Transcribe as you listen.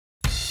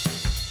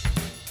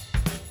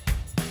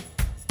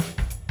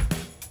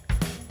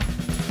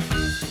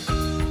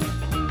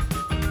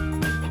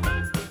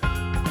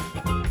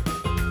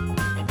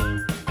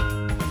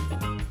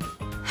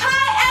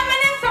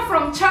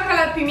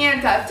la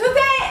Pimienta.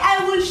 Today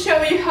I will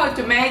show you how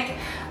to make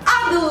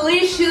a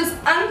delicious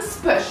and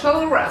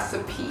special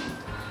recipe.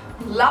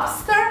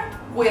 Lobster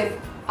with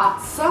a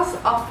sauce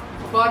of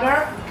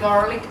butter,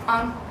 garlic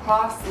and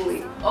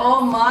parsley.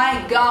 Oh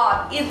my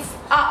god, it's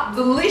a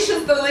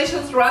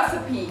delicious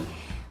recipe.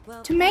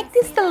 To make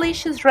this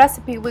delicious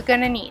recipe, we're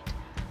gonna need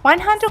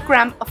 100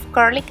 grams of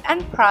garlic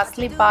and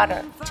parsley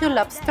butter, 2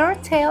 lobster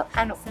tail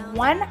and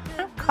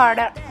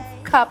 1/4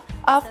 cup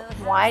of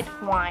white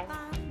wine.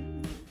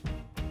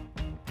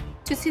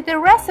 To see the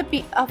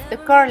recipe of the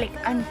garlic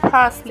and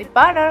parsley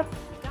butter,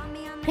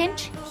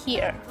 pinch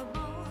here.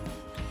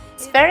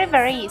 It's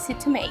very easy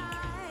to make.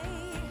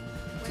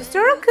 To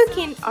start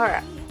cooking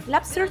our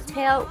lobster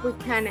tail, we're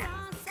gonna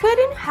cut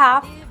in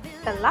half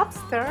the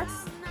lobsters.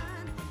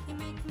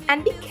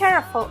 And be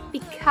careful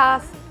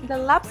because the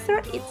lobster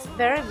is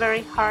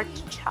very hard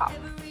to chop.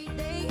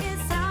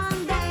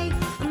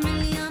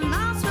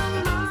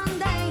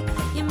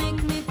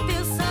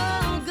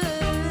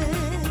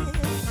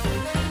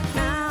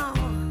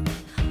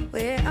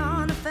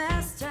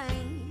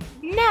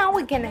 Now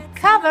we're gonna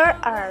cover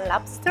our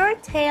lobster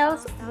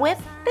tails with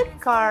the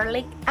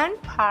garlic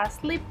and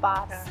parsley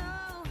butter.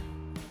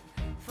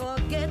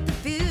 Forget the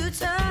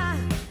future,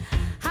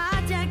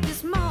 hijack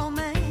this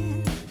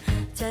moment,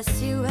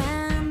 just you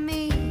and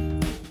me.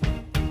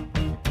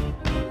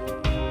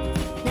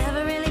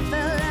 Never really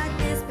felt like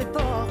this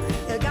before.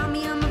 You got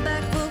me on my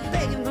back foot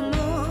begging for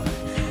more,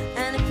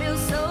 and it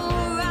feels so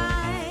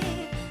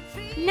right.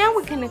 Now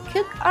we're gonna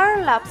cook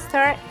our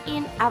lobster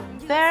in a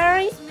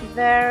very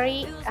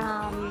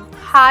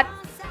hot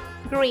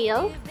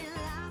grill.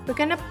 We're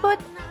gonna put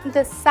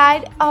the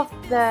side of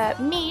the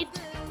meat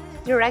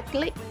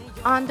directly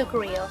on the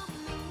grill.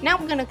 Now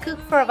we're gonna cook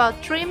for about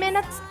 3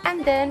 minutes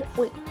and then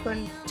we're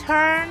gonna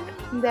turn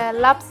the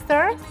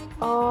lobsters.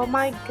 Oh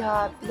my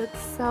god,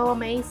 looks so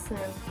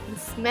amazing. The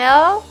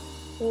smell,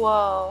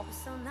 whoa.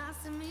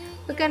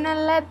 We're gonna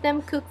let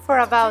them cook for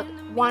about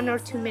 1 or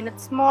 2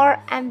 minutes more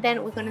and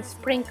then we're gonna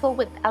sprinkle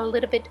with a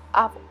little bit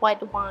of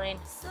white wine.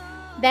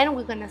 Then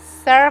we're gonna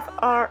serve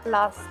our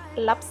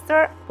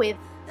lobster with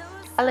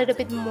a little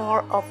bit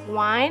more of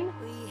wine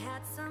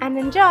and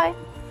enjoy.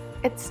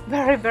 It's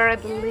very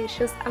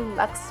delicious and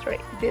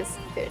luxury, this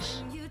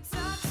dish.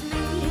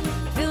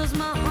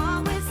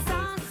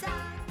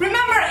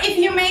 Remember, if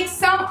you make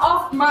some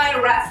of my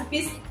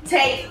recipes,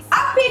 take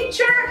a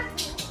picture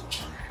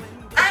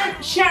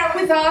and share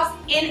with us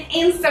in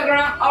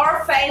Instagram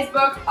or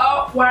Facebook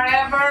or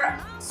wherever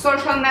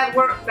social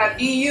network that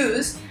you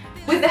use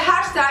with the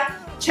hashtag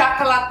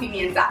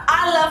 #ChocolatPimienta.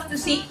 I love to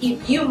see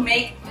if you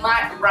make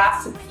my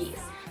recipes.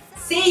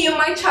 See you,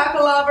 my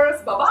chocolate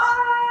lovers. Bye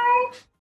bye.